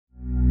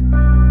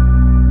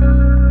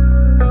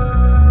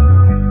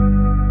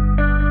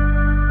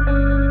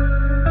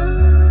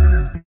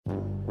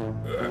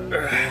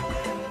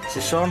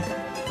lights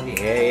on.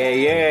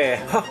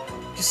 Yeah. Huh.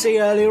 Did you see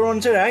earlier on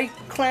today?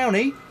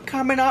 Clowny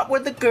coming up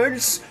with the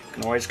goods.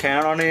 Can always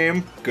count on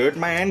him. Good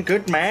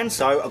man.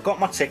 So I got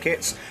my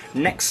tickets.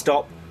 Next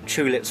stop,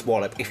 Tulip's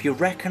Wollop. If you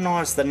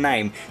recognise the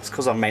name, it's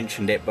because I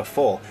mentioned it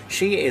before.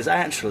 She is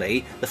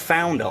actually the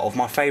founder of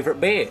my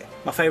favourite beer,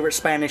 my favourite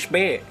Spanish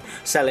beer.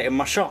 Sell it in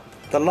my shop.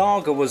 The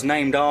lager was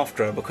named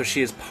after her because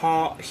she is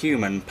part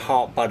human,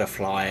 part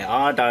butterfly.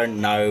 I don't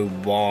know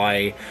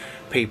why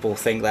people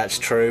think that's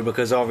true,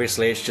 because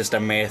obviously it's just a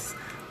myth,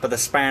 but the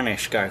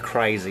Spanish go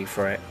crazy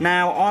for it.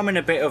 Now, I'm in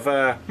a bit of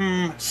a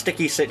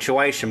sticky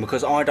situation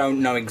because I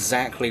don't know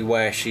exactly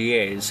where she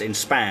is in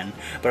Spain,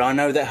 but I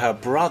know that her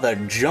brother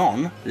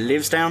John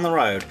lives down the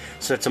road.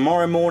 So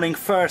tomorrow morning,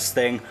 first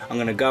thing, I'm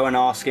going to go and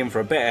ask him for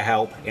a bit of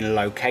help in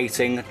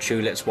locating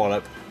Tulip's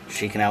Wollop.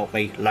 She can help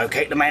me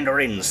locate the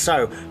mandarins.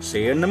 So,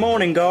 see you in the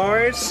morning,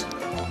 guys.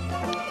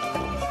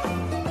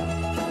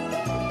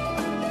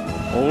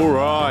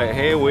 Alright,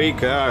 here we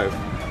go.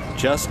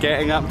 Just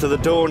getting up to the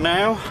door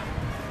now.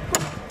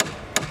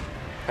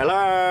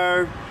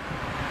 Hello?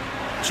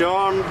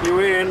 John, you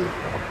in?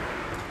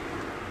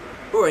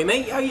 Alright,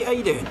 mate, how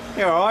you doing?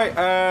 You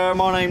alright?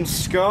 My name's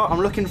Scott. I'm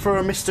looking for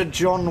a Mr.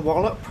 John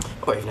Wollop.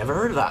 Oh, I've never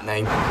heard of that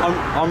name.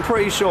 I'm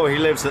pretty sure he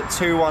lives at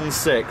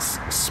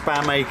 216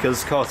 Spam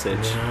Acres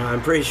Cottage. Yeah,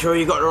 I'm pretty sure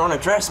you got the wrong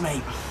address,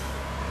 mate.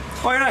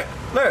 Oh, you know,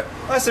 look,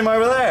 that's him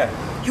over there.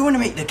 You want to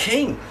meet the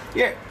king?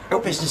 Yeah.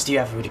 What business do you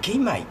have with the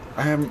king, mate?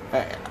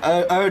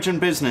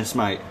 Urgent business,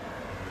 mate.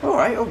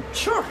 Alright, oh,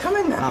 sure, come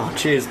in now. Oh,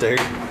 cheers, dude.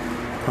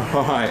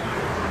 Alright.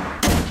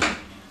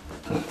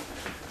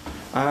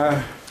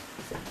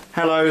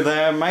 Hello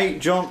there,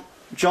 mate.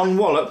 John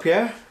Wollop,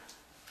 yeah?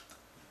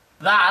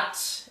 That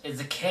is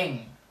the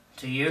king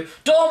to you.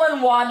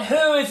 Doorman 1,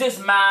 who is this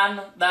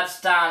man that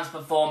stands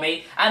before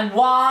me, and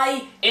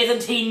why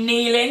isn't he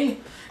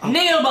kneeling?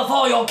 Kneel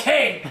before your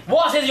king!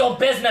 What is your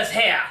business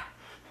here?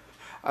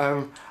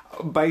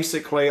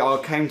 Basically, I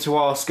came to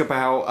ask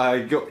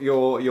about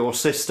your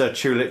sister,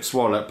 Tulip's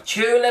Wollop.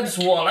 Tulip's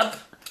Wollop?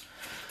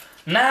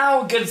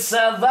 Now, good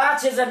sir,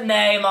 that is a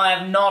name I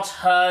have not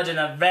heard in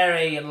a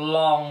very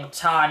long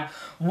time.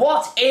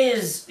 What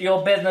is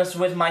your business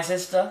with my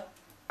sister?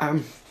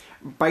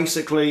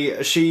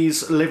 Basically,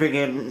 she's living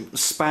in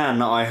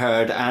Spain, I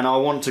heard, and I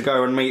want to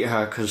go and meet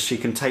her because she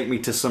can take me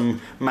to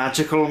some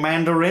magical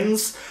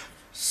mandarins.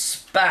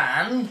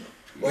 Spain?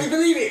 Well, I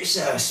believe it's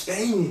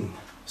Spain.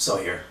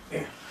 Sawyer,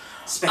 here.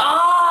 Spain.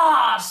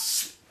 Ah,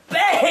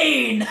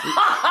 Spain!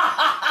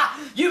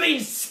 You mean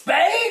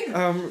Spain?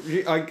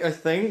 I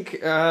think.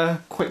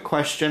 Quick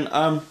question.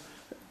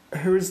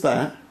 Who is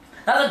that?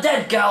 Now, the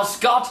dead girl,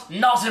 Scott,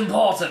 not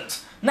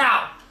important.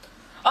 Now,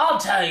 I'll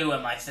tell you where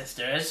my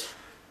sister is.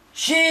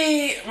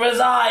 She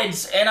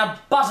resides in a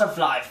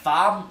butterfly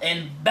farm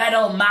in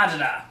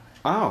Benalmádena.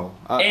 Oh.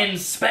 In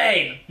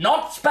Spain.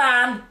 Not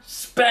Spain,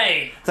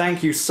 Spain.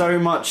 Thank you so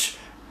much,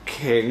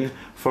 King,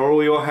 for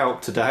all your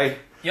help today.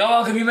 You're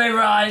welcome, you may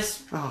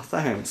rise. Oh,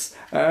 thanks.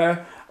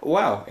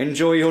 Well,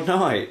 enjoy your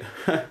night.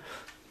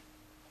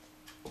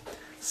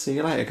 See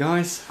you later,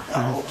 guys.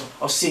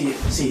 I'll see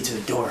you to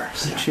the door.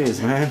 So.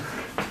 Cheers, man.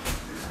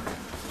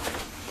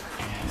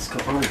 Let's go.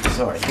 Oh,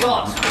 sorry.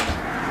 Scott,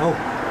 Oh.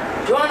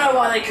 do you want to know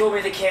why they call me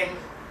the king?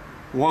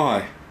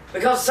 Why?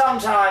 Because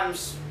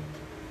sometimes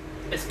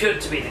it's good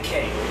to be the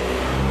king.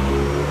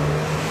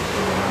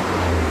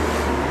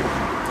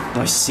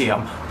 Nice to see you.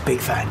 I'm a big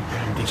fan.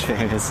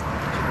 Cheers.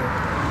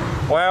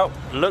 Well,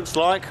 looks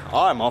like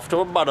I'm off to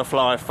a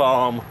butterfly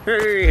farm.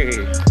 Hey.